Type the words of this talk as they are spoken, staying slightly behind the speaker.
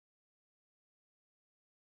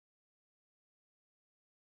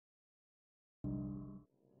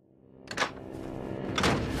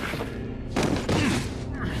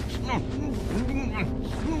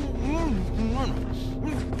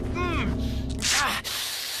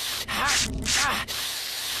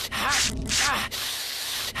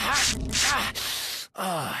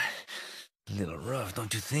Ah, a little rough,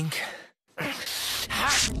 don't you think?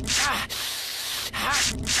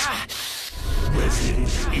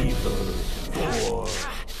 Resident Evil 4.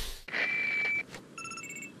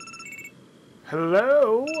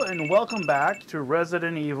 Hello, and welcome back to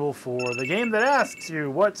Resident Evil 4, the game that asks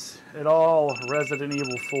you, what's it all Resident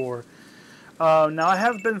Evil 4? Now, I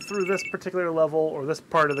have been through this particular level, or this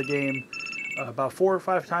part of the game, about 4 or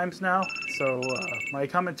 5 times now, so my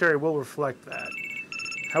commentary will reflect that.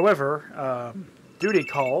 However, duty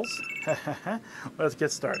calls. Let's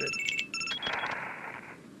get started.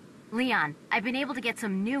 Leon, I've been able to get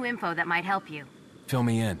some new info that might help you. Fill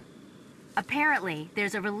me in. Apparently,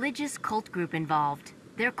 there's a religious cult group involved.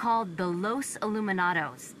 They're called the Los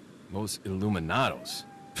Illuminados. Los Illuminados?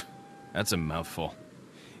 That's a mouthful.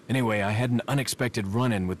 Anyway, I had an unexpected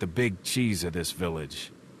run-in with the big cheese of this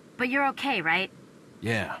village. But you're okay, right?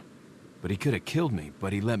 Yeah, but he could have killed me,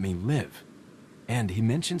 but he let me live. And he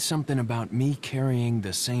mentioned something about me carrying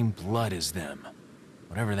the same blood as them.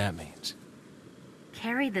 Whatever that means.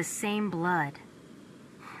 Carry the same blood.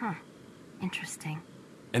 Huh. Interesting.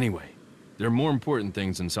 Anyway, there are more important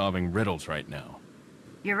things than solving riddles right now.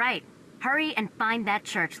 You're right. Hurry and find that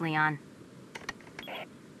church, Leon.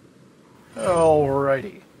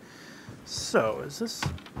 Alrighty. So, is this...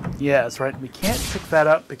 Yeah, that's right. We can't pick that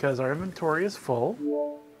up because our inventory is full.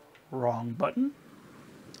 Wrong button.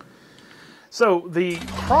 So, the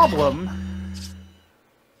problem...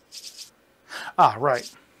 Ah, right.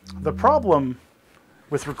 The problem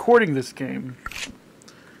with recording this game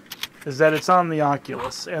is that it's on the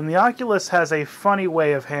Oculus. And the Oculus has a funny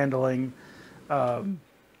way of handling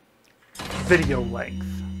video length.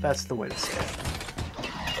 That's the way to say it.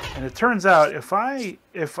 And it turns out if I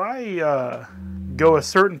go a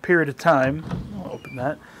certain period of time, I'll open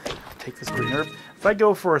that, take this green herb. If I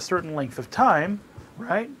go for a certain length of time,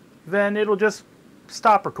 right, then it'll just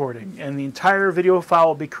stop recording and the entire video file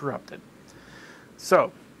will be corrupted.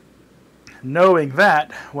 So, knowing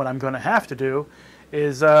that, what I'm going to have to do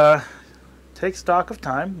is take stock of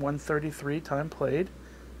time, 133 time played,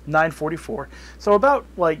 9:44. So about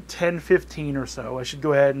like 10:15 or so, I should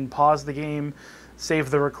go ahead and pause the game,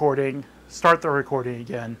 save the recording, start the recording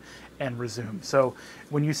again, and resume. So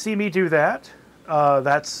when you see me do that,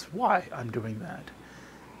 that's why I'm doing that.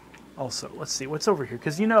 Also, let's see what's over here,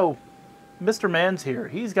 because you know, Mr. Man's here.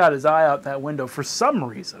 He's got his eye out that window for some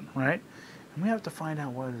reason, right? And we have to find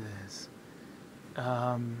out what it is.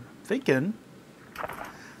 Thinking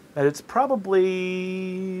that it's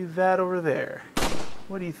probably that over there.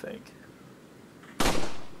 What do you think?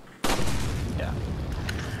 Yeah.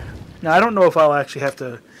 Now, I don't know if I'll actually have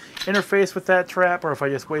to interface with that trap or if I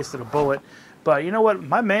just wasted a bullet. But you know what?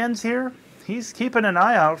 My man's here. He's keeping an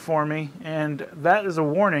eye out for me. And that is a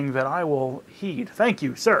warning that I will heed. Thank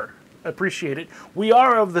you, sir. I appreciate it. We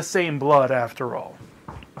are of the same blood, after all.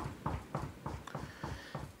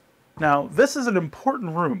 Now, this is an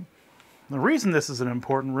important room. The reason this is an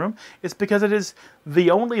important room is because it is the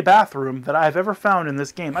only bathroom that I've ever found in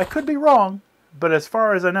this game. I could be wrong, but as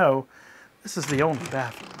far as I know, this is the only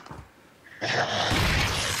bathroom.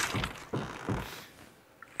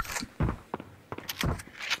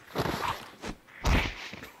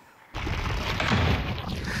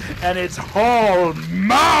 And it's all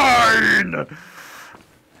mine!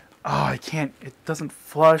 Oh, I can't. It doesn't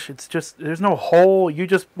flush. It's just, there's no hole. You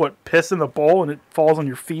just, what, piss in the bowl and it falls on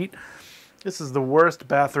your feet? This is the worst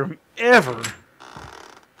bathroom ever.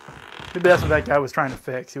 Maybe that's what that guy was trying to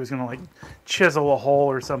fix. He was going to, like, chisel a hole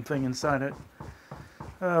or something inside it.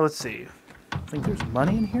 Let's see. I think there's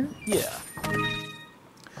money in here? Yeah.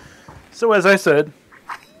 So, as I said,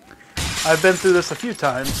 I've been through this a few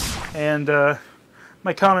times, and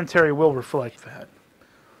my commentary will reflect that.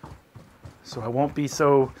 So I won't be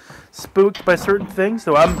so spooked by certain things,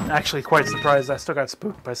 though I'm actually quite surprised I still got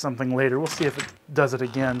spooked by something later. We'll see if it does it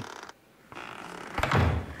again.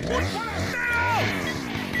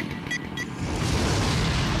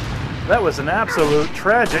 That was an absolute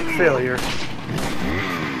tragic failure.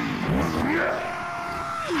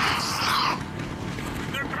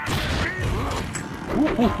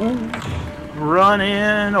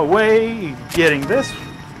 Running away, getting this.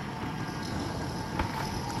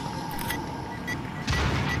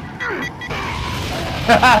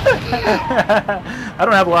 I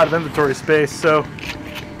don't have a lot of inventory space, so...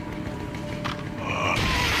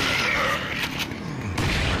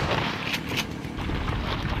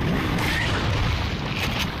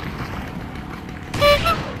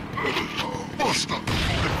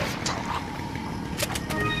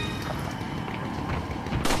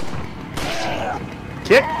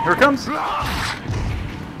 Kick! Here it comes!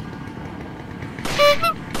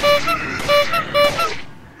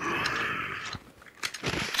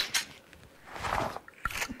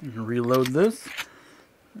 Reload this.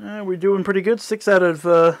 We're doing pretty good. 6 out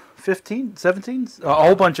of 15, 17? A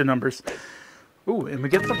whole bunch of numbers. Ooh, and we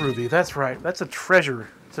get the ruby. That's right. That's a treasure.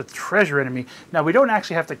 It's a treasure enemy. Now, we don't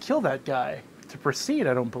actually have to kill that guy to proceed,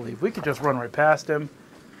 I don't believe. We could just run right past him.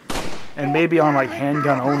 And maybe on, like,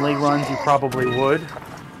 handgun-only runs, you probably would.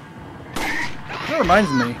 That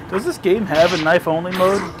reminds me. Does this game have a knife-only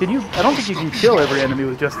mode? Can you... I don't think you can kill every enemy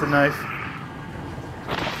with just a knife.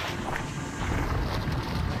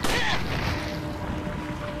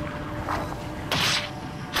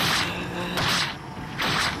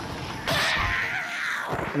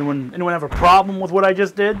 Anyone have a problem with what I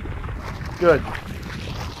just did? Good.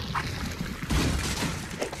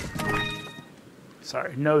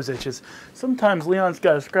 Sorry, nose itches. Sometimes Leon's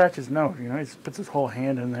got to scratch his nose, you know, he just puts his whole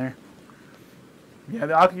hand in there. Yeah,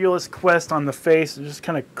 the Oculus Quest on the face just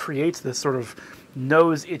kind of creates this sort of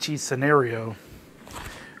nose itchy scenario.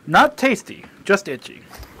 Not tasty, just itchy.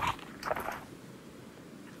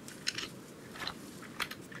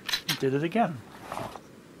 Did it again.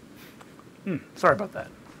 Sorry about that.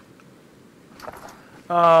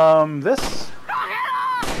 This.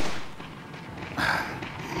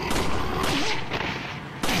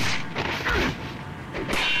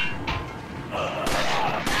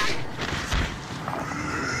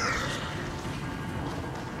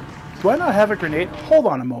 Do I not have a grenade? Hold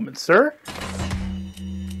on a moment, sir.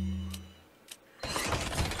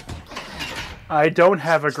 I don't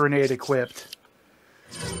have a grenade equipped.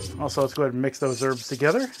 Also, let's go ahead and mix those herbs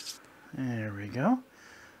together. There we go.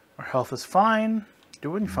 Our health is fine.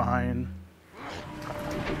 Doing fine.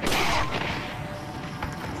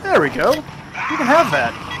 There we go. You can have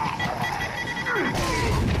that.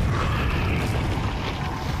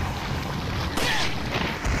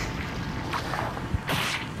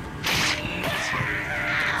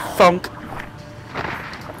 Thunk.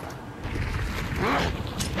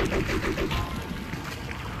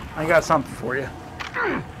 I got something for you.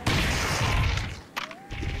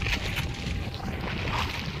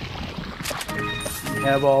 We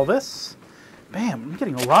have all this. Bam, I'm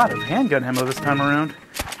getting a lot of handgun ammo this time around.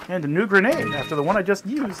 And a new grenade after the one I just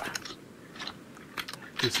used.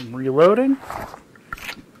 Do some reloading.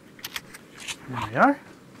 There we are.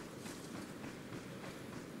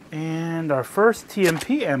 And our first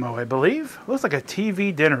TMP ammo, I believe. Looks like a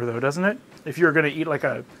TV dinner, though, doesn't it? If you're going to eat like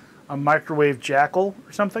a microwave jackal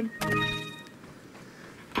or something.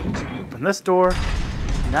 Open this door.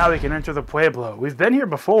 Now we can enter the Pueblo. We've been here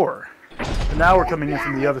before. But now we're coming in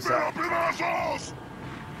from the other side.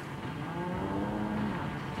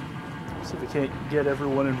 See if we can't get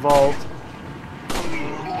everyone involved.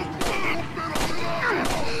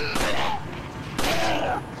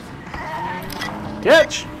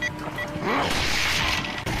 Catch!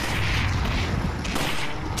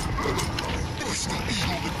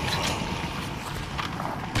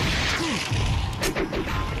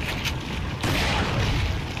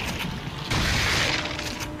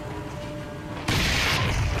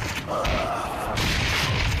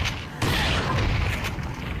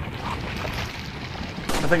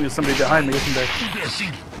 I think there's somebody behind me, isn't there?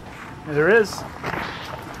 Yeah, there is.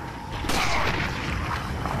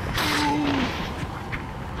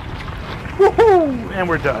 Woohoo! And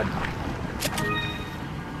we're done.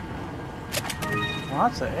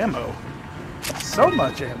 Lots of ammo. So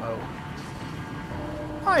much ammo.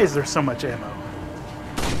 Why is there so much ammo?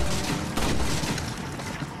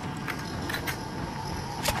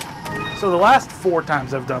 So the last 4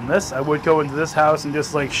 times I've done this, I would go into this house and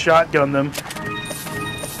just like shotgun them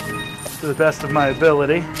to the best of my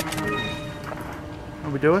ability. What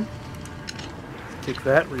are we doing? Take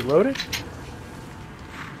that, reload it.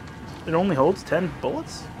 It only holds 10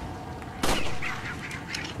 bullets?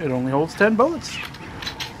 It only holds 10 bullets.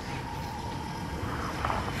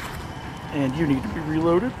 And you need to be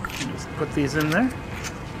reloaded. Just put these in there.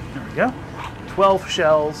 There we go. 12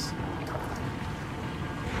 shells.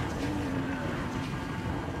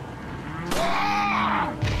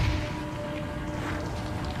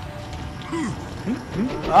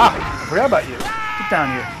 Ah, I forgot about you. Get down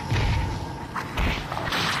here.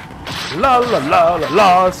 La la la la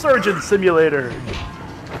la, Surgeon Simulator.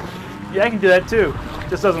 Yeah, I can do that too.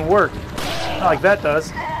 Just doesn't work. Not like that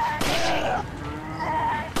does.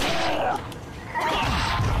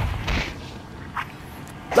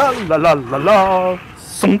 La la la la la.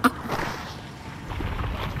 Sunk.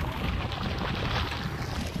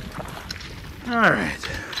 Alright.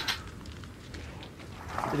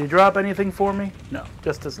 Did he drop anything for me? No,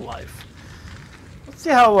 just his life. Let's see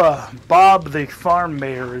how Bob, the farm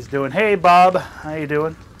mayor, is doing. Hey, Bob, how you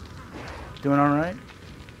doing? Doing all right?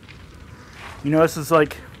 You know, this is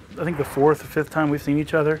like, I think the 4th or 5th time we've seen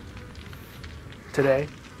each other today.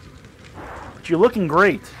 But you're looking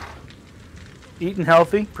great. Eating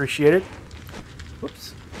healthy, appreciate it.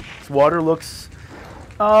 Whoops. This water looks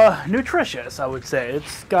nutritious, I would say.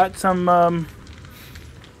 It's got some,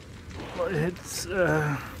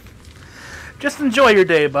 just enjoy your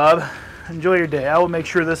day, Bob. Enjoy your day. I will make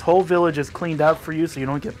sure this whole village is cleaned out for you so you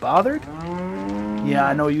don't get bothered. Yeah,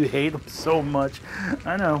 I know you hate them so much.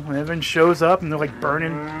 I know. When everyone shows up and they're like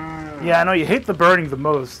burning. Yeah, I know you hate the burning the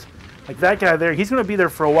most. Like that guy there, he's going to be there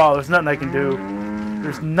for a while. There's nothing I can do.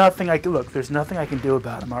 There's nothing I can... Look, there's nothing I can do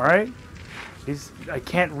about him, alright? I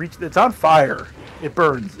can't reach... It's on fire. It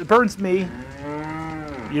burns. It burns me.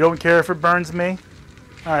 You don't care if it burns me?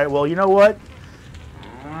 Alright, well, you know what?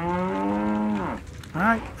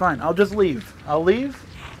 Alright, fine. I'll just leave. I'll leave.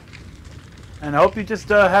 And I hope you just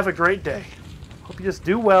have a great day. Hope you just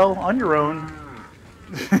do well on your own.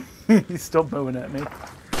 He's still mooing at me.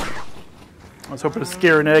 I was hoping to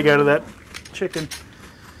scare an egg out of that chicken.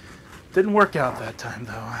 Didn't work out that time,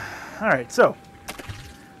 though. Alright, so.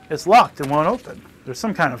 It's locked and won't open. There's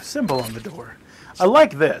some kind of symbol on the door. I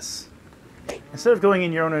like this. Instead of going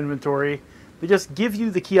in your own inventory, they just give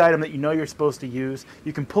you the key item that you know you're supposed to use.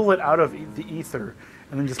 You can pull it out of the ether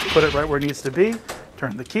and then just put it right where it needs to be.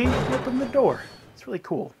 Turn the key and open the door. It's really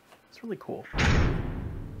cool. It's really cool.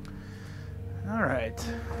 Alright.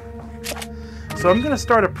 So I'm going to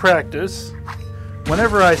start a practice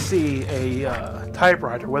whenever I see a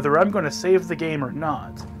typewriter, whether I'm going to save the game or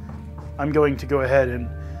not. I'm going to go ahead and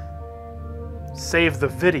save the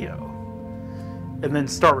video and then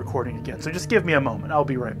start recording again. So just give me a moment. I'll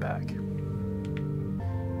be right back.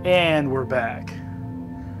 And we're back.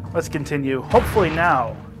 Let's continue. Hopefully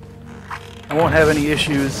now I won't have any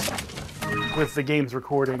issues with the game's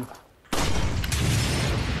recording.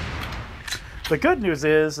 The good news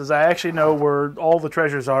is I actually know where all the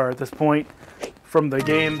treasures are at this point from the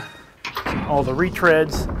game, all the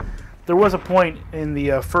retreads. There was a point in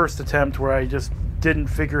the first attempt where I just didn't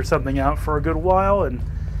figure something out for a good while, and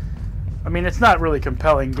I mean, it's not really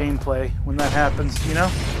compelling gameplay when that happens, you know?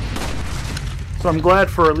 So I'm glad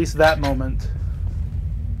for at least that moment.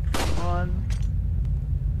 1,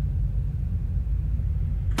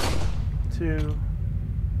 2,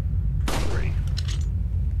 3.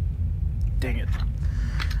 Dang it.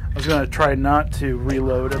 I was going to try not to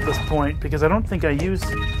reload at this point because I don't think I used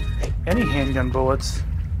any handgun bullets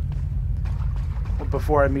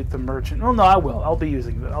before I meet the merchant. Well, no, I will. I'll be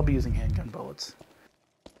using handgun bullets.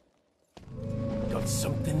 Got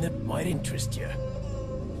something that might interest you.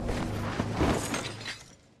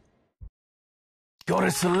 Got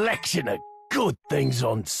a selection of good things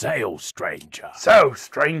on sale, stranger. So,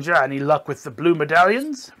 stranger, any luck with the blue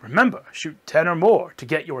medallions? Remember, shoot 10 or more to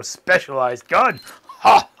get your specialized gun.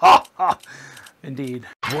 Ha ha ha! Indeed.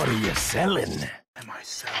 What are you selling? Am I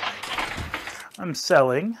selling? I'm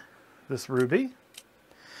selling this ruby.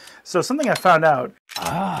 So something I found out...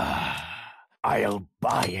 I'll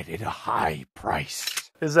buy it at a high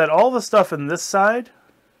price. ...is that all the stuff in this side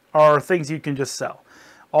are things you can just sell.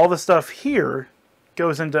 All the stuff here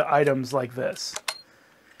goes into items like this.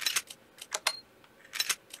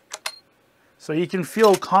 So you can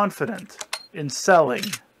feel confident in selling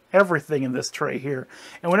everything in this tray here.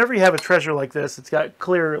 And whenever you have a treasure like this, it's got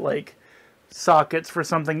clear, like, sockets for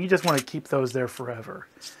something. You just want to keep those there forever.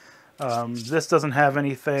 This doesn't have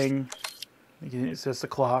anything. It's just a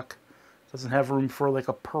clock. Doesn't have room for like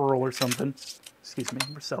a pearl or something. Excuse me,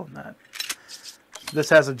 we're selling that. This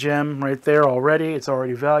has a gem right there already. It's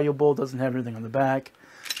already valuable. Doesn't have anything on the back.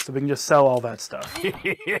 So we can just sell all that stuff.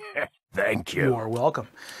 Thank you. You are welcome.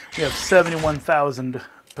 We have 71,000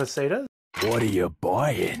 pesetas. What are you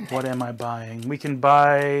buying? What am I buying? We can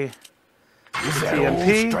buy Is that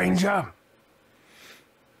TMP. all, stranger?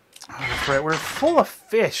 Oh, that's right. We're full of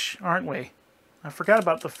fish, aren't we? I forgot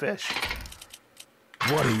about the fish.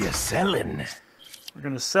 What are you selling? We're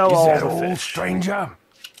going to sell Is all that the all, fish. stranger?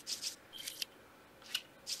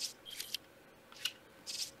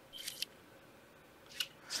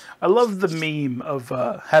 I love the meme of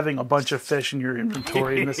having a bunch of fish in your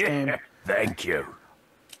inventory in this game. Thank you.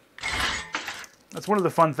 That's one of the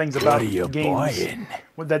fun things What about are you games buying?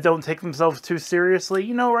 that don't take themselves too seriously.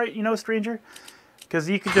 You know, right? You know, stranger? Because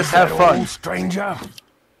you can just Is have that fun. all, stranger?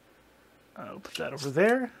 I'll put that over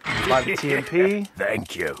there. Buy the TMP.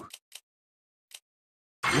 Thank you.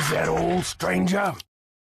 Is that all, stranger?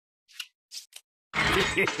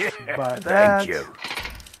 Buy that. Thank you.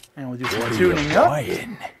 And we'll do What some are you tuning up.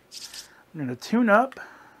 buying? I'm going to tune up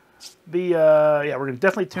Yeah, we're gonna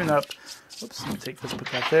definitely tune up. Oops, let me take this, put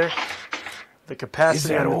that there. The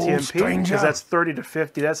capacity on the TMP, because that's 30 to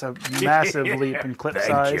 50. That's a massive leap in clip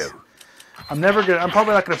size. I'm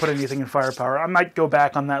probably not gonna put anything in firepower. I might go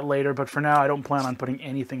back on that later, but for now, I don't plan on putting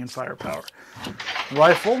anything in firepower.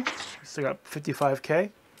 Rifle, still got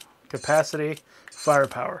 55K. Capacity,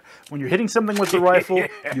 firepower. When you're hitting something with the rifle,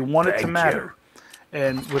 you want it to matter.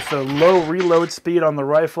 And with the low reload speed on the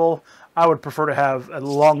rifle, I would prefer to have a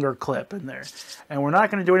longer clip in there. And we're not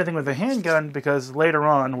going to do anything with the handgun because later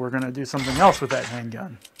on we're going to do something else with that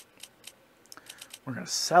handgun. We're going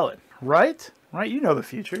to sell it, right? Right? You know the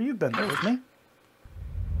future. You've been there with me.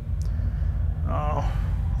 Oh,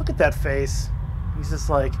 look at that face. He's just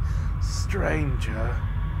like, stranger,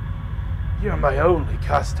 you're my only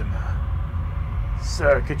customer.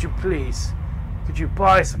 Sir, could you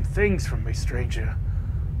buy some things from me, stranger?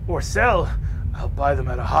 Or sell? I'll buy them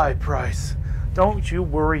at a high price. Don't you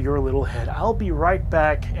worry your little head. I'll be right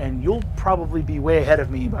back, and you'll probably be way ahead of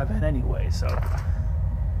me by then anyway, so...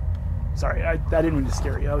 Sorry, I didn't mean to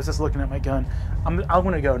scare you. I was just looking at my gun. I'm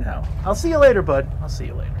going to go now. I'll see you later, bud. I'll see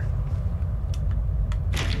you later.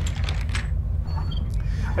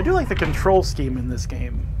 I do like the control scheme in this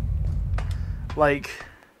game. Like,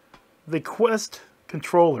 the Quest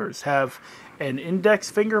controllers have an index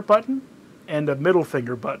finger button and a middle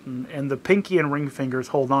finger button, and the pinky and ring fingers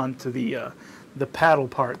hold on to the paddle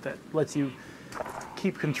part that lets you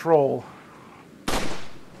keep control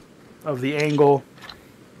of the angle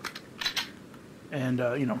and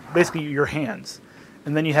you know, basically your hands.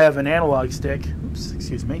 And then you have an analog stick. Oops,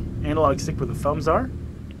 excuse me. Analog stick where the thumbs are.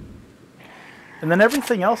 And then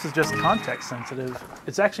everything else is just context sensitive.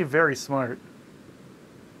 It's actually very smart.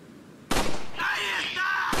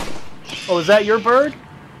 Oh, is that your bird?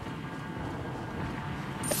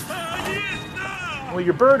 Well,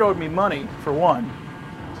 your bird owed me money, for one.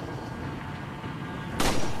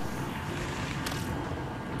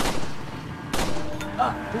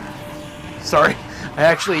 Sorry. I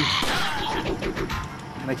actually...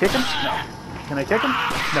 Can I kick him? No. Can I kick him?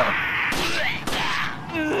 No.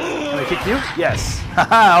 Can I kick you? Yes.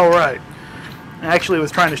 Haha, alright. I actually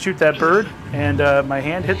was trying to shoot that bird, and my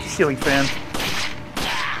hand hit the ceiling fan.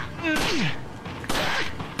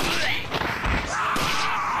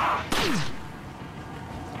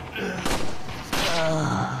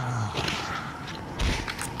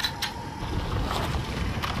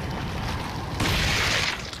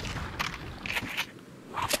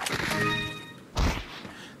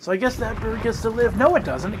 So I guess that bird gets to live. No, it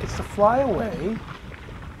doesn't. It gets to fly away.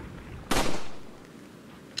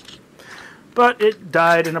 But it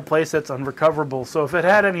died in a place that's unrecoverable. So if it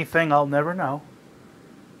had anything, I'll never know.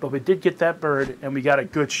 But we did get that bird, and we got a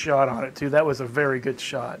good shot on it, too. That was a very good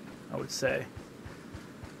shot, I would say.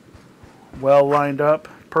 Well lined up.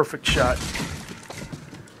 Perfect shot.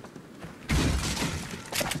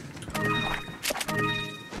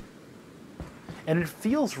 And it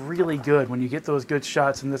feels really good when you get those good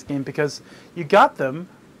shots in this game because you got them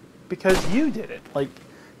because you did it. Like,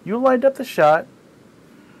 you lined up the shot,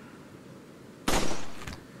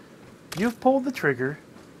 you've pulled the trigger,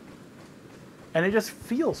 and it just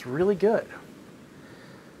feels really good.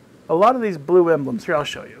 A lot of these blue emblems, here I'll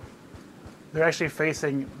show you. They're actually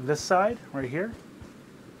facing this side, right here,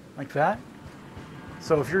 like that.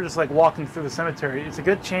 So if you're just like walking through the cemetery, it's a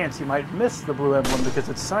good chance you might miss the blue emblem because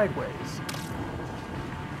it's sideways.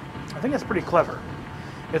 I think that's pretty clever.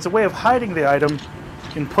 It's a way of hiding the item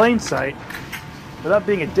in plain sight without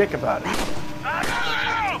being a dick about it.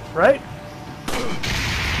 Right?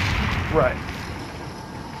 Right.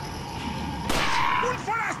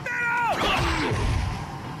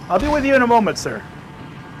 I'll be with you in a moment, sir.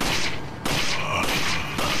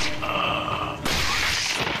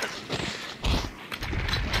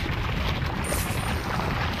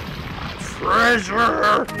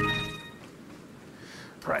 Treasure!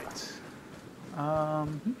 Right.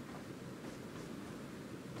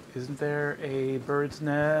 Isn't there a bird's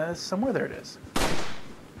nest somewhere? There it is.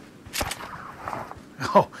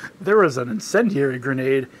 Oh, there was an incendiary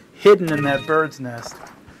grenade hidden in that bird's nest.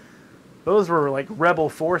 Those were like rebel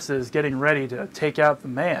forces getting ready to take out the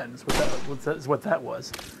man. Is what that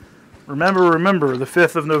was. Remember, the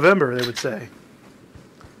 5th of November, they would say.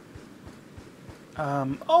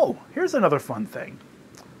 Oh, here's another fun thing.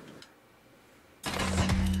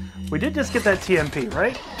 We did just get that TMP,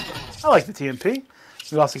 right? I like the TMP.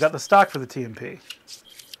 We also got the stock for the TMP.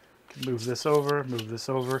 Move this over, move this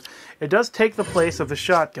over. It does take the place of the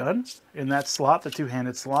shotgun in that slot, the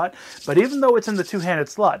two-handed slot. But even though it's in the two-handed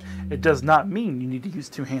slot, it does not mean you need to use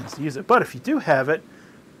two hands to use it. But if you do have it,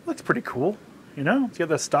 it looks pretty cool. You know, get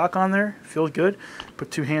the stock on there. Feels good.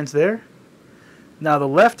 Put 2 hands there. Now the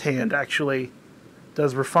left hand actually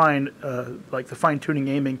does refine, like the fine-tuning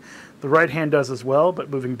aiming. The right hand does as well, but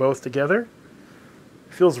moving both together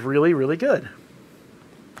feels really, really good.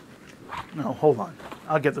 No, hold on.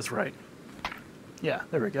 I'll get this right. Yeah,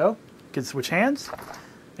 there we go. You can switch hands,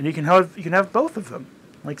 and you can have both of them,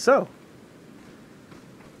 like so.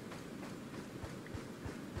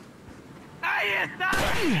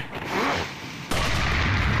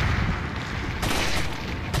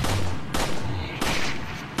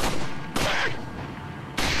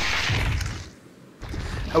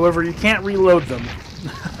 However, you can't reload them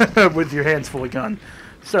with your hands full of gun.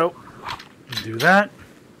 So, do that.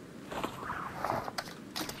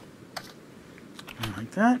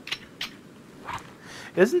 Like that.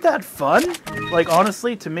 Isn't that fun? Like,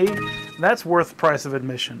 honestly, to me, that's worth the price of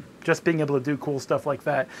admission. Just being able to do cool stuff like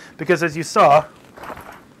that. Because as you saw,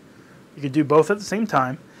 you could do both at the same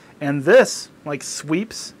time. And this, like,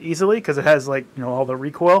 sweeps easily because it has, like, you know, all the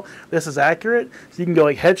recoil. This is accurate. So you can go,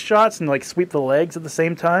 like, headshots and, like, sweep the legs at the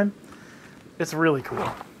same time. It's really cool.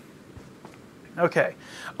 Okay.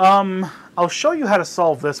 I'll show you how to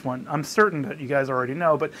solve this one. I'm certain that you guys already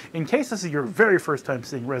know, but in case this is your very first time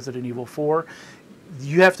seeing Resident Evil 4,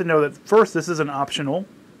 you have to know that first, this is an optional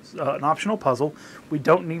puzzle. We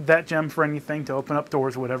don't need that gem for anything to open up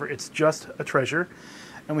doors or whatever. It's just a treasure.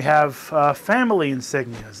 And we have family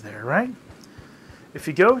insignias there, right? If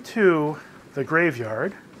you go to the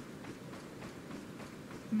graveyard,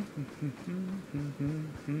 you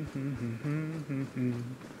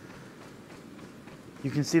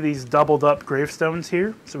can see these doubled up gravestones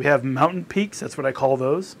here. So we have mountain peaks, that's what I call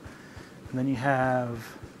those. And then you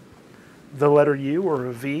have the letter U or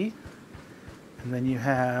a V. And then you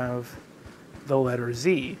have the letter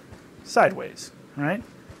Z sideways, right?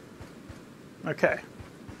 Okay.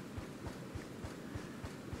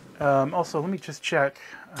 Also, let me just check.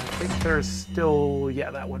 I think there's still,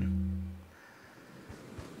 yeah, that one.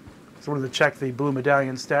 So I wanted to check the blue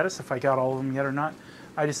medallion status, if I got all of them yet or not.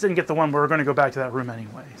 I just didn't get the one where we're going to go back to that room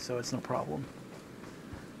anyway, so it's no problem.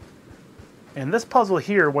 And this puzzle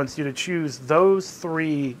here wants you to choose those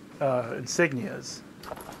 3 insignias.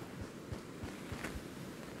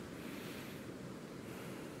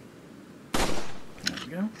 There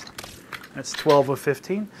we go. That's 12 of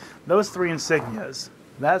 15. Those 3 insignias.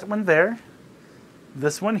 That one there,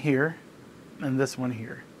 this one here, and this one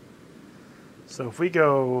here. So if we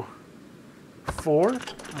go 4, oh no,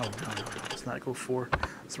 let's not go 4.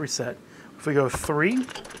 Let's reset. If we go 3,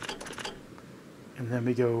 and then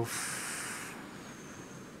we go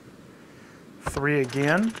 3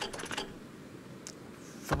 again,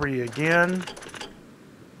 3 again.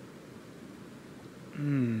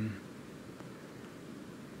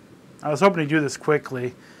 I was hoping to do this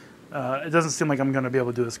quickly. It doesn't seem like I'm going to be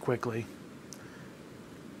able to do this quickly.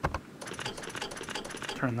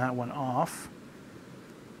 Turn that one off.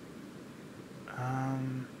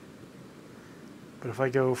 But if I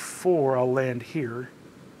go 4, I'll land here.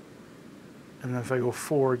 And then if I go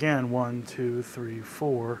 4 again, 1, 2, 3,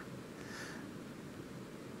 4.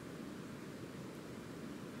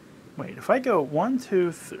 Wait, if I go 1,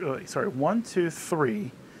 2,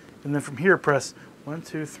 3, and then from here press 1,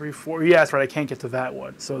 2, 3, 4. Yeah, that's right. I can't get to that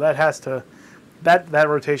one. So that has to, that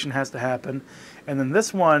rotation has to happen. And then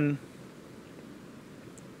this one,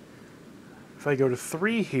 if I go to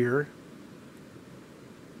 3 here,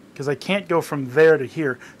 because I can't go from there to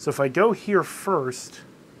here. So if I go here first,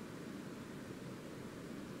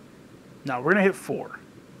 now we're going to hit 4.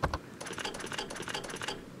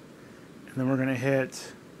 And then we're going to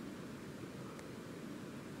hit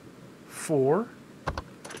 4.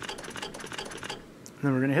 And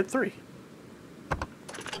then we're going to hit 3.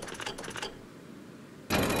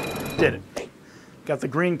 Did it. Got the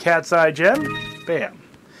green cat's eye gem. Bam.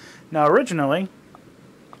 Now originally,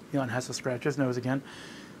 Leon has to scratch his nose again.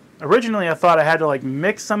 Originally I thought I had to like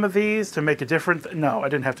mix some of these to make a different... No, I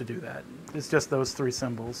didn't have to do that. It's just those 3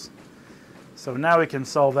 symbols. So now we can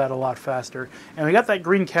solve that a lot faster. And we got that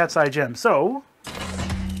green cat's eye gem. So,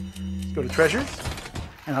 let's go to treasures.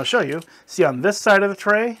 And I'll show you. See on this side of the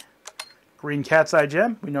tray, green cat's eye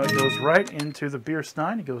gem. We know it goes right into the beer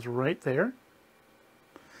stein. It goes right there.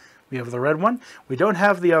 We have the red one. We don't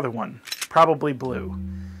have the other one. Probably blue.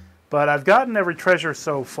 But I've gotten every treasure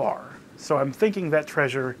so far. So I'm thinking that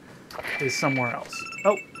treasure is somewhere else.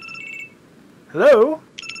 Oh. Hello?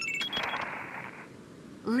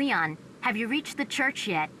 Leon, have you reached the church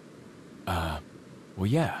yet? Well,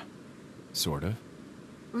 yeah. Sort of.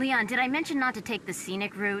 Leon, did I mention not to take the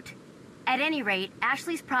scenic route? At any rate,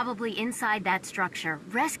 Ashley's probably inside that structure.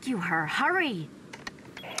 Rescue her. Hurry!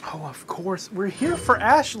 Oh, of course. We're here for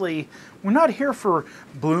Ashley. We're not here for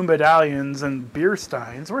blue medallions and beer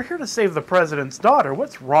steins. We're here to save the president's daughter.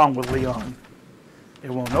 What's wrong with Leon? It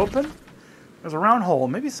won't open. There's a round hole.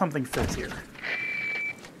 Maybe something fits here.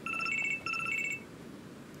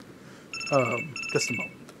 Just a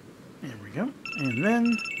moment. There we go. And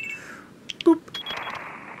then, boop.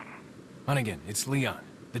 Hunnigan, it's Leon.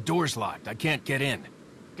 The door's locked. I can't get in.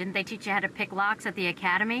 Didn't they teach you how to pick locks at the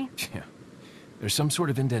academy? Yeah. There's some sort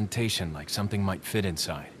of indentation, like something might fit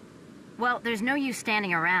inside. Well, there's no use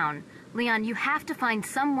standing around. Leon, you have to find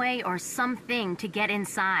some way or something to get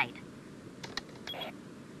inside.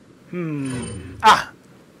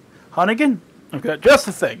 Hunnigan, I've got just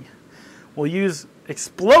the thing. We'll use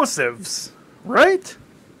explosives, right?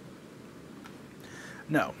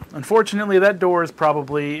 No. Unfortunately, that door is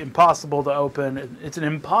probably impossible to open. It's an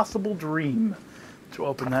impossible dream to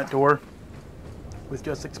open that door with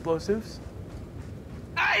just explosives.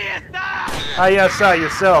 ISI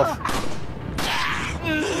yourself.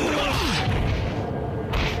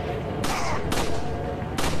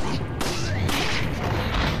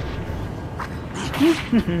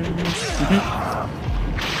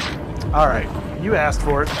 All right, you asked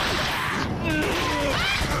for it.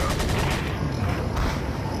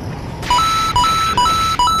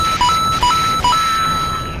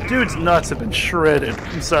 Dude's nuts have been shredded.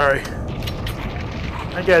 I'm sorry.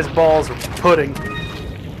 That guy's balls are pudding.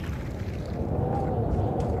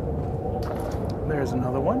 There's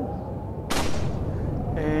another one.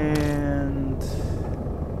 And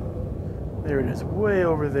there it is, way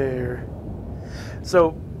over there.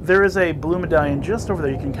 So there is a blue medallion just over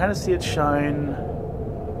there. You can kind of see it shine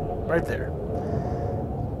right there.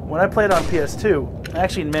 When I played on PS2, I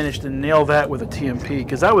actually managed to nail that with a TMP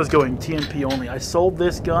because I was going TMP only. I sold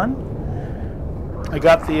this gun. I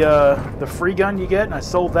got the free gun you get, and I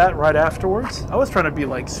sold that right afterwards. I was trying to be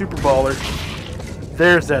like super baller.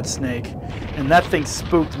 There's that snake, and that thing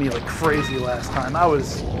spooked me like crazy last time. I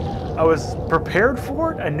was prepared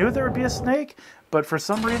for it. I knew there would be a snake, but for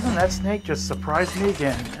some reason that snake just surprised me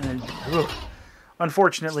again. And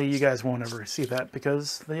unfortunately, you guys won't ever see that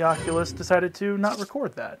because the Oculus decided to not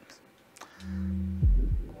record that.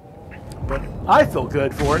 But I feel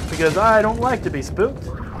good for it because I don't like to be spooked.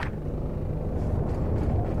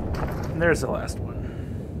 And there's the last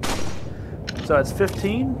one. So it's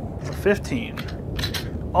 15 or 15.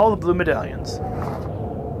 All the blue medallions.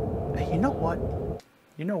 Hey, you know what?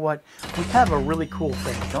 You know what? We have a really cool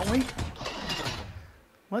thing, don't we?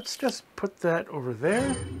 Let's just put that over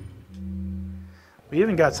there. We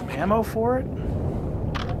even got some ammo for it.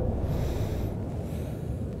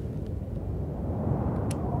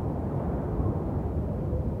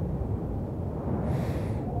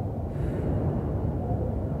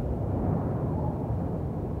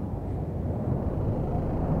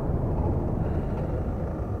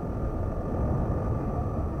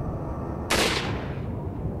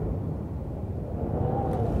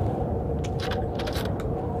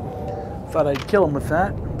 Thought I'd kill him with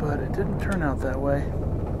that, but it didn't turn out that way.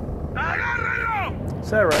 Is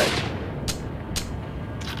that right?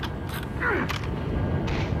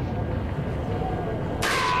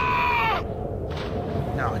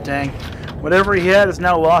 No, dang. Whatever he had is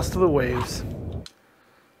now lost to the waves.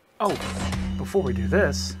 Oh, before we do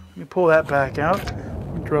this, let me pull that back out.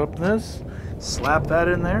 Drop this, slap that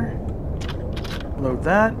in there, load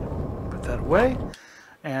that, put that away.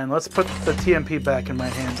 And let's put the TMP back in my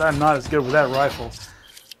hands. I'm not as good with that rifle.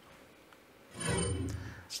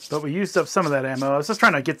 But we used up some of that ammo. I was just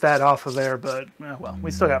trying to get that off of there, but well,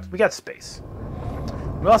 we got space.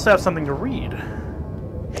 We also have something to read.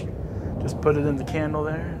 Just put it in the candle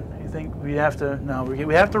there. You think we have to? No,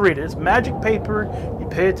 we have to read it. It's magic paper. You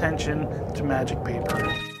pay attention to magic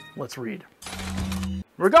paper. Let's read.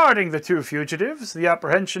 Regarding the two fugitives, the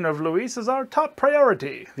apprehension of Luis is our top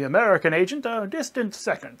priority. The American agent a distant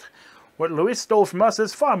second. What Luis stole from us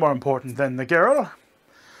is far more important than the girl.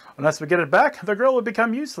 Unless we get it back, the girl will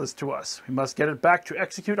become useless to us. We must get it back to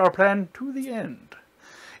execute our plan to the end.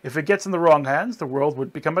 If it gets in the wrong hands, the world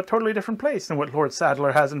would become a totally different place than what Lord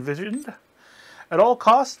Sadler has envisioned. At all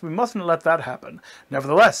costs, we mustn't let that happen.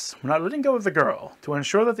 Nevertheless, we're not letting go of the girl. To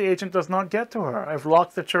ensure that the agent does not get to her, I've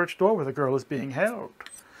locked the church door where the girl is being held.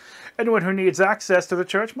 Anyone who needs access to the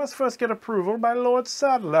church must first get approval by Lord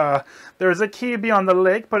Sadler. There is a key beyond the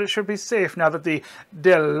lake, but it should be safe now that the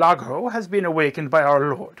Del Lago has been awakened by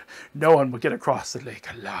our Lord. No one will get across the lake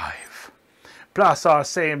alive. Plus, our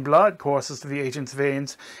same blood courses through the agent's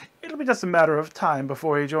veins. It'll be just a matter of time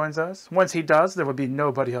before he joins us. Once he does, there will be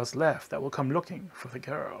nobody else left that will come looking for the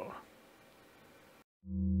girl.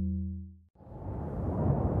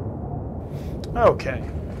 Okay.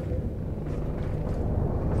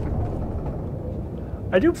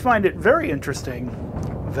 I do find it very interesting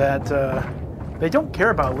that they don't care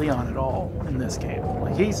about Leon at all in this game.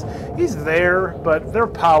 Like he's there, but their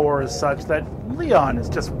power is such that Leon is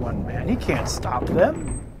just one man. He can't stop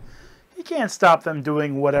them. He can't stop them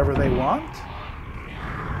doing whatever they want.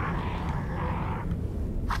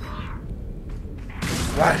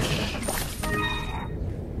 Right.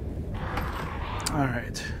 All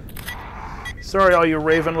right. Sorry, all you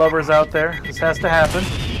Raven lovers out there. This has to happen.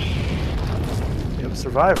 You have a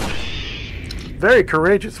survivor. Very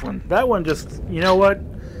courageous one. That one just, you know what?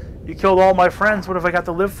 You killed all my friends. What have I got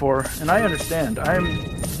to live for? And I understand. I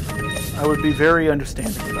would be very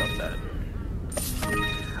understanding about that.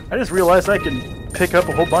 I just realized I can pick up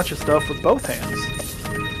a whole bunch of stuff with both hands.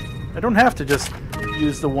 I don't have to just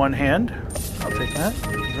use the one hand. I'll take that.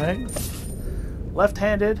 Right?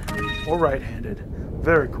 Left-handed or right-handed.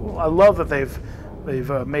 Very cool. I love that they've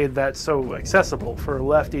made that so accessible for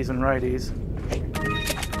lefties and righties.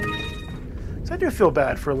 So I do feel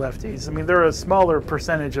bad for lefties. I mean, they're a smaller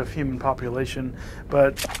percentage of human population,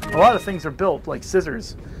 but a lot of things are built like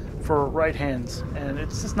scissors for right hands, and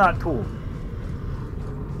it's just not cool.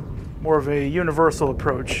 More of a universal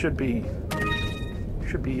approach should be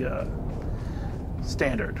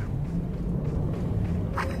standard.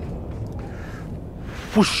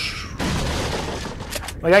 Whoosh.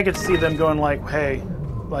 Like, I could see them going like, hey,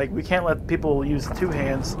 like, we can't let people use two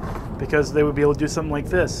hands because they would be able to do something like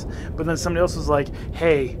this. But then somebody else was like,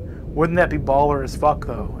 hey, wouldn't that be baller as fuck,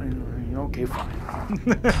 though? And, okay,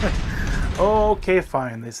 fine. Okay,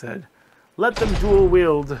 fine, they said. Let them dual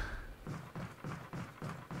wield.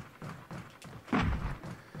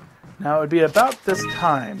 Now, it would be about this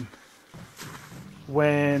time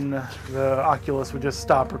when the Oculus would just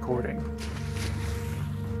stop recording.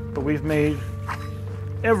 But we've made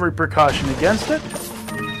every precaution against it.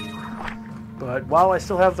 But while I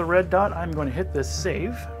still have the red dot, I'm going to hit this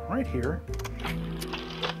save right here.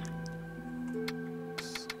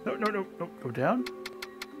 No, go down.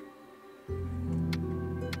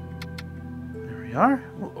 There we are.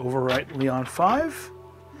 We'll overwrite Leon 5.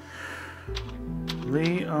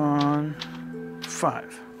 Leon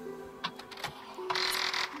 5.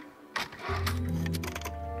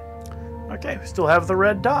 Okay, we still have the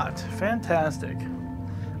red dot. Fantastic.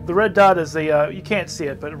 The red dot is a, you can't see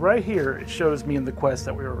it, but right here it shows me in the quest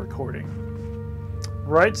that we were recording.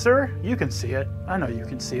 Right, sir? You can see it. I know you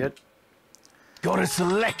can see it. Got a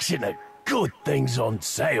selection of good things on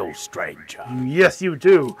sale, stranger. Yes, you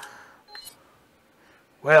do.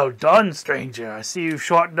 Well done, stranger. I see you've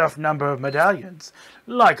short enough number of medallions.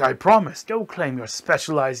 Like I promised, go claim your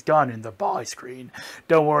specialized gun in the buy screen.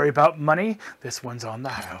 Don't worry about money. This one's on the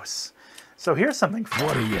house. So here's something fun.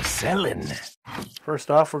 What are you selling? First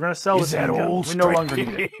off, we're going to sell this handgun. We no longer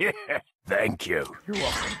need it. Thank you. You're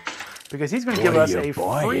welcome. Because he's going to give us a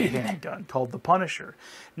free handgun called the Punisher.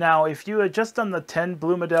 Now, if you had just done the 10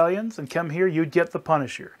 blue medallions and come here, you'd get the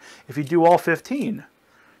Punisher. If you do all 15,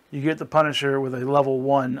 you get the Punisher with a level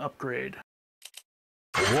 1 upgrade.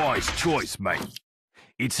 A wise choice, mate.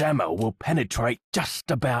 Its ammo will penetrate just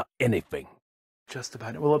about anything. Just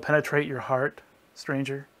about it. Will it penetrate your heart,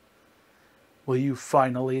 stranger? Will you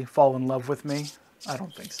finally fall in love with me? I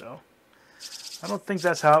don't think so. I don't think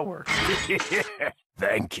that's how it works.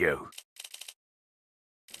 Thank you.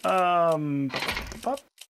 What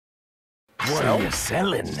are you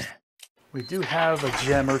selling? We do have a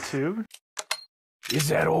gem or two. Is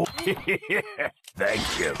that all?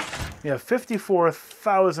 Thank you. Yeah,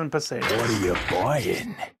 54,000 pesetas. What are you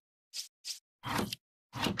buying?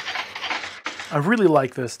 I really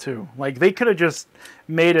like this too. Like, they could have just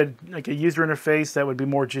made a user interface that would be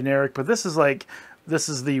more generic, but this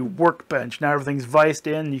is the workbench. Now everything's viced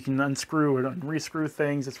in. You can unscrew and re-screw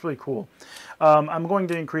things. It's really cool. I'm going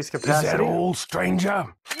to increase capacity. Is that all,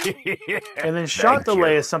 stranger? And then shot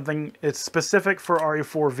delay is something. It's specific for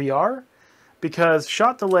RE4 VR, because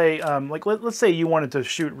shot delay, like let's say you wanted to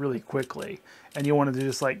shoot really quickly and you wanted to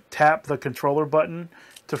just like tap the controller button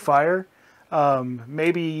to fire.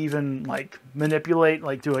 Maybe even like manipulate,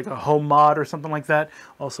 like do like a home mod or something like that.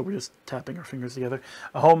 Also, we're just tapping our fingers together.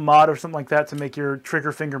 A home mod or something like that to make your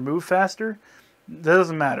trigger finger move faster. That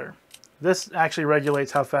doesn't matter. This actually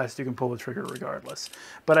regulates how fast you can pull the trigger regardless.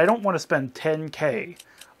 But I don't want to spend 10K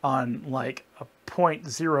on like a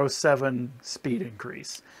 0.07 speed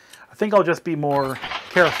increase. I think I'll just be more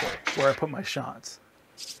careful where I put my shots.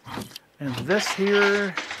 And this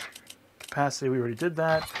here, capacity, we already did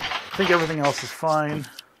that. I think everything else is fine.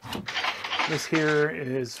 This here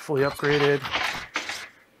is fully upgraded.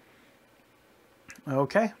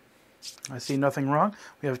 Okay. I see nothing wrong.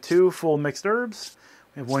 We have 2 full mixed herbs.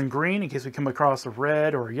 We have 1 green in case we come across a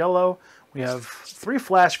red or a yellow. We have 3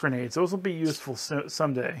 flash grenades. Those will be useful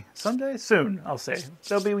someday. Someday? Soon, I'll say.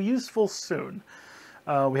 They'll be useful soon.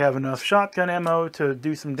 We have enough shotgun ammo to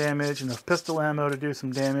do some damage, enough pistol ammo to do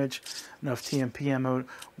some damage, enough TMP ammo.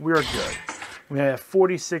 We're good. We have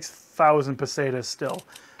 46,000 pesetas still.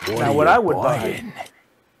 Now, what I would buy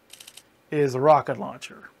is a rocket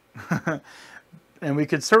launcher. And we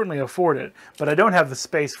could certainly afford it, but I don't have the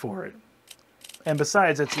space for it. And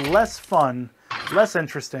besides, it's less fun, less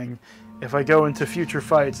interesting, if I go into future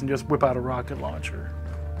fights and just whip out a rocket launcher.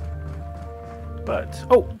 But,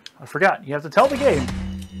 oh, I forgot. You have to tell the game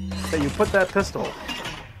that you put that pistol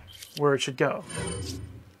where it should go.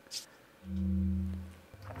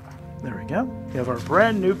 There we go. We have our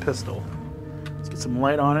brand new pistol. Let's get some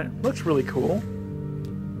light on it. Looks really cool.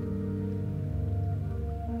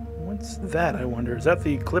 What's that, I wonder? Is that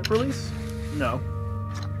the clip release? No.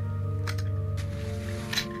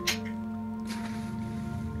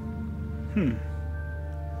 I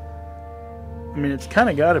mean, it's kind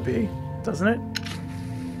of got to be, doesn't it?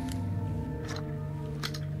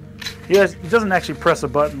 Yes, he doesn't actually press a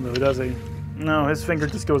button, though, does he? No, his finger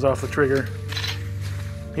just goes off the trigger.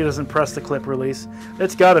 He doesn't press the clip release.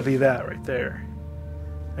 It's got to be that right there.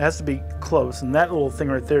 It has to be close, and that little thing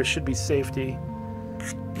right there should be safety.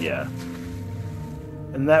 Yeah.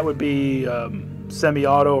 And that would be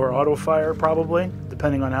semi-auto or auto-fire, probably,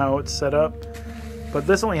 depending on how it's set up. But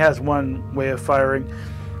this only has one way of firing.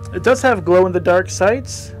 It does have glow-in-the-dark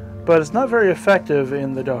sights, but it's not very effective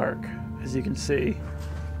in the dark, as you can see.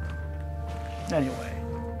 Anyway,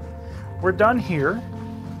 we're done here.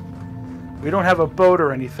 We don't have a boat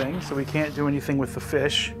or anything, so we can't do anything with the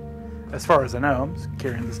fish. As far as I know, I'm just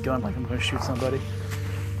carrying this gun like I'm going to shoot somebody.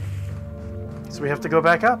 So we have to go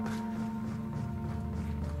back up.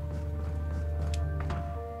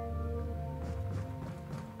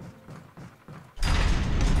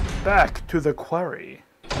 Back to the quarry.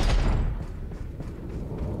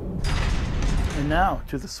 And now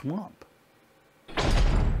to the swamp.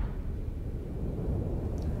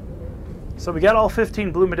 So we got all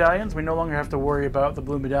 15 blue medallions. We no longer have to worry about the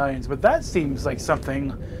blue medallions, but that seems like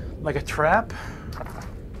something like a trap.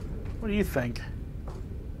 What do you think?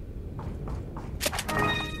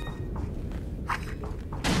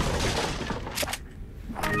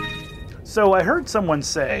 So I heard someone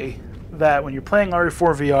say that when you're playing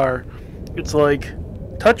RE4 VR, it's like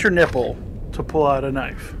touch your nipple to pull out a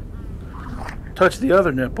knife. Touch the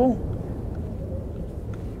other nipple.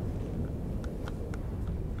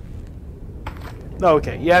 Oh,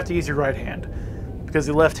 okay, you have to use your right hand because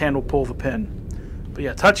the left hand will pull the pin. But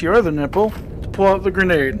yeah, touch your other nipple to pull out the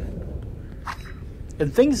grenade.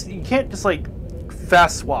 And things, you can't just like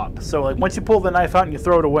fast swap. So like once you pull the knife out and you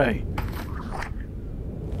throw it away.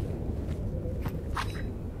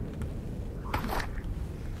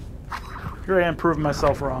 Here I am proving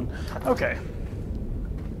myself wrong. Okay.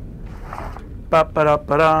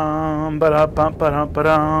 Ba-ba-da-ba-dum,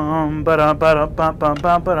 ba-da-bum-ba-dum-ba-dum,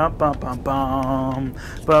 ba-da-ba-da-bum-bum-bum-bum-bum,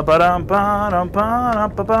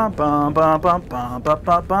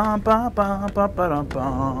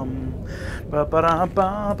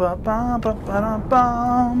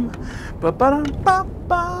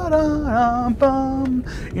 ba-ba-dum-ba-ba-ba-ba-dum-bum.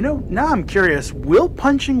 You know, now I'm curious, will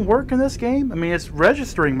punching work in this game? I mean, it's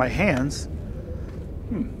registering my hands.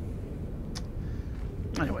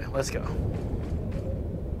 Anyway, let's go.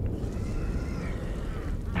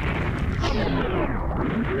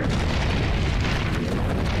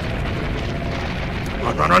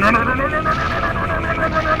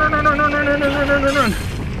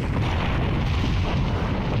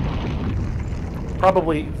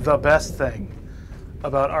 Probably the best thing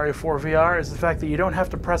about RE4 VR is the fact that you don't have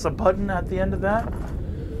to press a button at the end of that.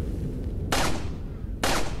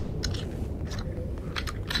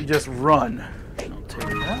 You just run. I'll take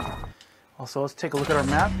that. Also, let's take a look at our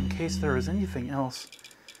map in case there is anything else.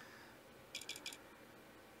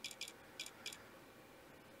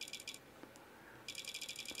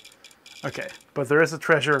 Okay, but there is a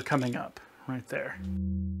treasure coming up right there.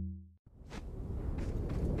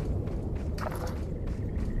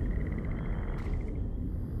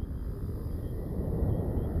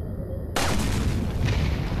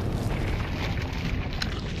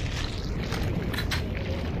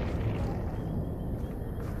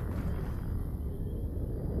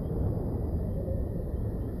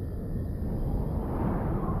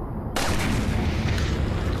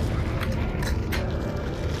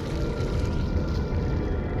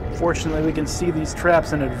 Fortunately, we can see these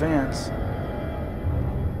traps in advance.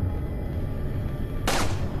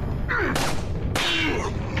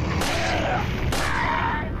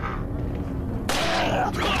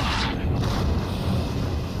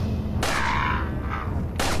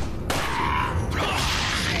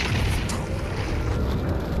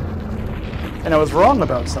 And I was wrong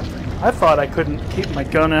about something. I thought I couldn't keep my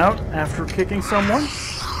gun out after kicking someone.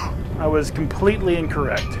 I was completely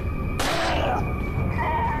incorrect.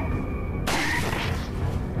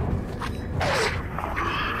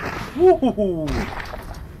 Woo!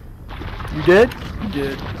 You did? You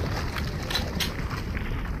did.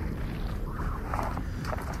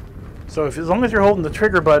 So as long as you're holding the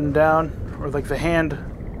trigger button down, or like the hand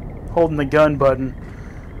holding the gun button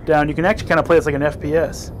down, you can actually kind of play this like an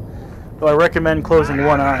FPS. Though I recommend closing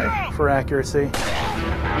one eye for accuracy.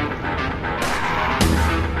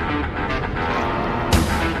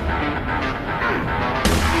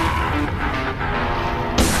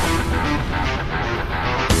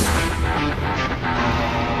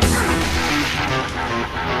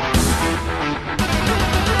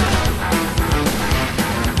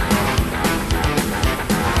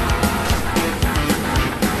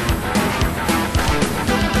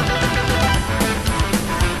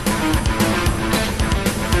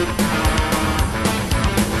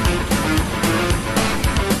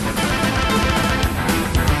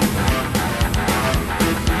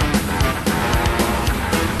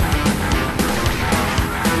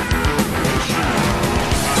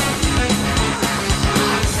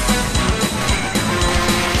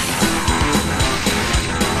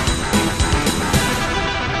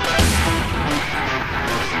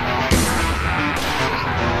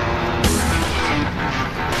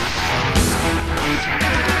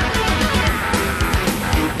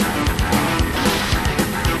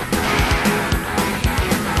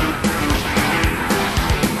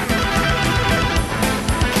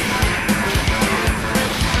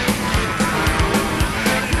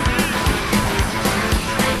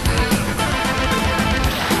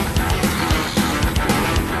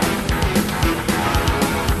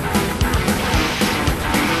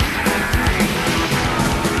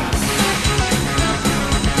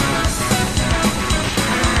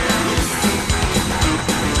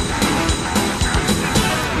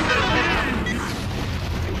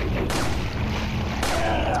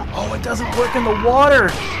 It doesn't work in the water.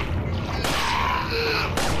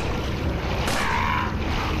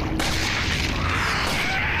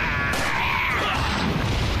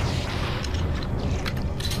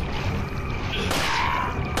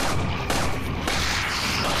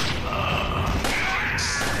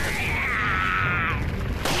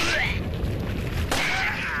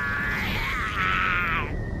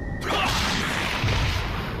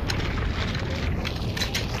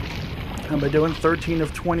 How am I doing? 13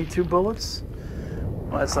 of 22 bullets?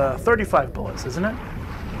 Well, that's 35 bullets, isn't it?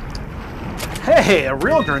 Hey, a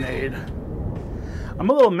real grenade! I'm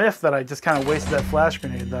a little miffed that I just kind of wasted that flash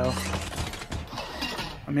grenade, though.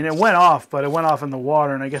 I mean, it went off, but it went off in the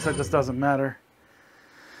water, and I guess that just doesn't matter.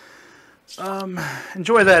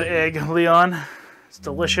 Enjoy that egg, Leon. It's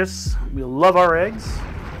delicious. We love our eggs.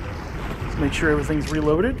 Let's make sure everything's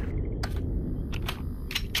reloaded.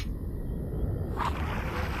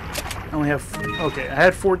 I only have, okay, I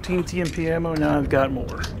had 14 TMP ammo, now I've got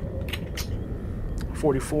more.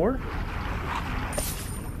 44.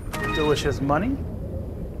 Delicious money.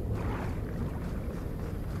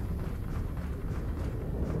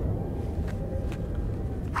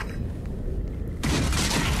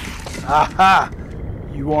 Aha!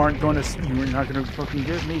 You're not gonna fucking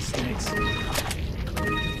get me, snakes.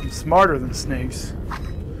 I'm smarter than snakes.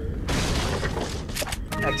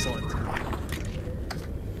 Excellent.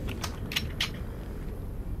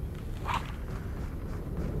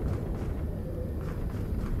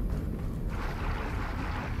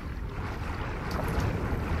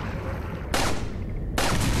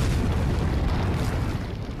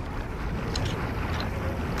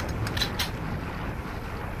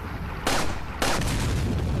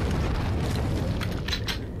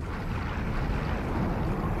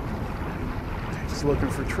 Looking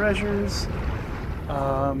for treasures.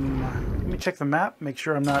 Let me check the map, make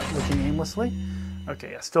sure I'm not looking aimlessly.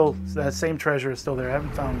 Okay, yeah, still, that same treasure is still there. I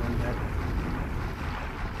haven't found one yet.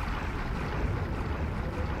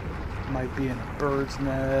 Might be in a bird's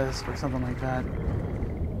nest or something like that.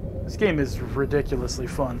 This game is ridiculously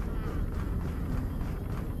fun.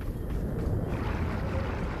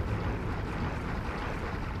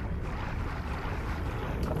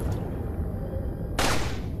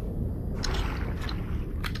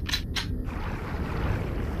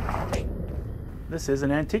 This is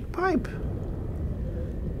an antique pipe.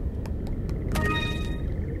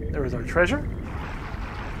 There is our treasure.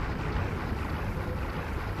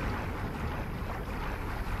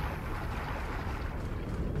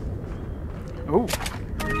 Ooh,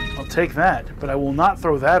 I'll take that, but I will not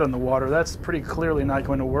throw that in the water. That's pretty clearly not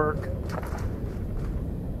going to work.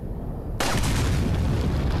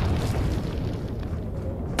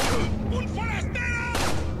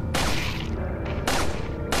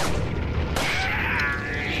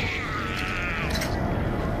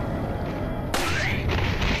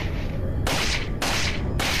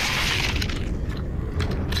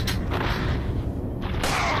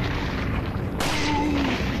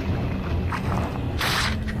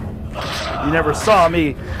 You never saw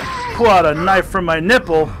me pull out a knife from my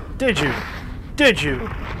nipple, did you? Did you?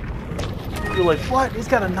 You're like, what? He's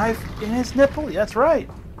got a knife in his nipple? Yeah, that's right.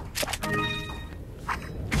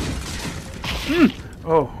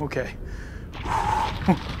 Oh, okay.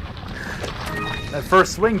 That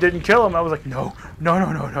first swing didn't kill him. I was like, no, no,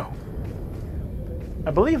 no, no, no.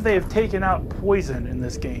 I believe they have taken out poison in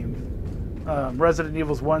this game. Resident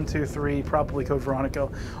Evils 1, 2, 3, probably Code Veronica,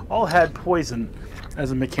 all had poison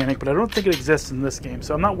as a mechanic, but I don't think it exists in this game,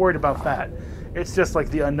 so I'm not worried about that. It's just like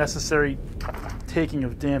the unnecessary taking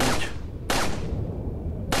of damage.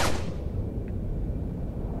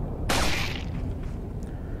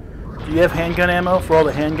 Do you have handgun ammo? For all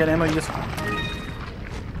the handgun ammo you just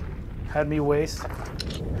had me waste?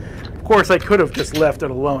 Of course, I could have just left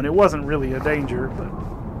it alone. It wasn't really a danger, but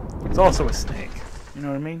it's also a snake. You know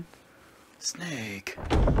what I mean? Snake.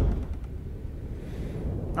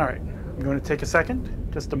 Alright, I'm going to take a second.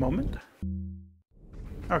 Just a moment.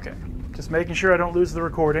 Okay, just making sure I don't lose the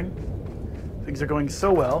recording. Things are going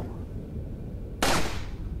so well.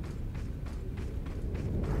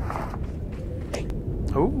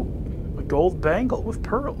 Oh, a gold bangle with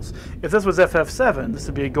pearls. If this was FF7, this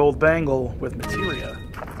would be a gold bangle with materia.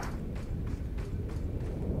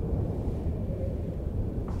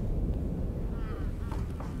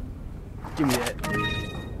 Give me that.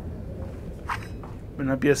 Better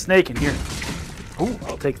not be a snake in here. Oh,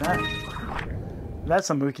 I'll take that. That's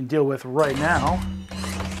something we can deal with right now.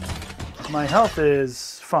 My health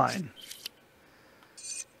is fine.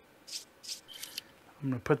 I'm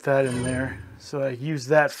going to put that in there. So I use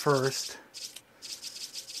that first.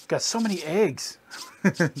 Got so many eggs.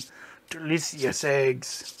 Delicious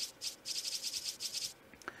eggs.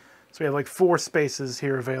 So we have like 4 spaces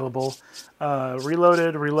here available.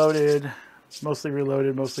 Reloaded, reloaded, mostly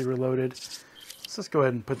reloaded, mostly reloaded. Let's just go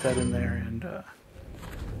ahead and put that in there and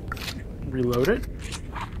reload it.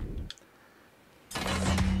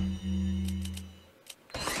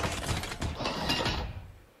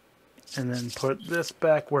 And then put this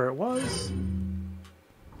back where it was.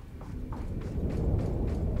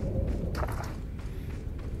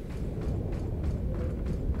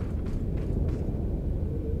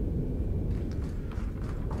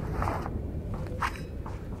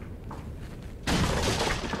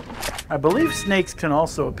 I believe snakes can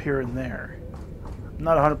also appear in there.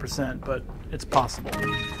 Not 100%, but it's possible.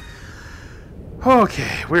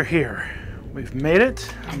 Okay, we're here. We've made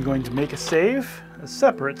it. I'm going to make a save, a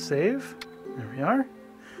separate save. There we are.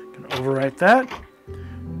 Can overwrite that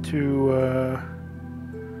to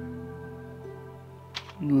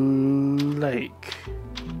lake.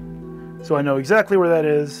 So I know exactly where that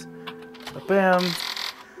is. Bam.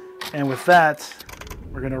 And with that,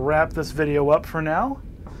 we're going to wrap this video up for now.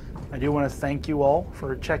 I do want to thank you all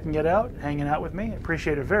for checking it out, hanging out with me. I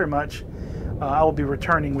appreciate it very much. I will be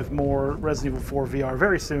returning with more Resident Evil 4 VR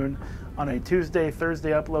very soon on a Tuesday,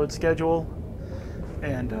 Thursday upload schedule.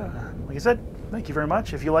 And like I said, thank you very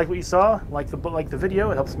much. If you like what you saw, like the video,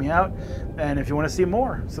 it helps me out. And if you want to see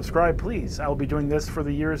more, subscribe, please. I will be doing this for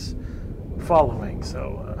the years following,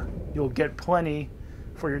 so you'll get plenty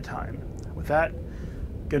for your time. With that,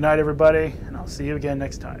 good night, everybody, and I'll see you again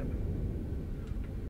next time.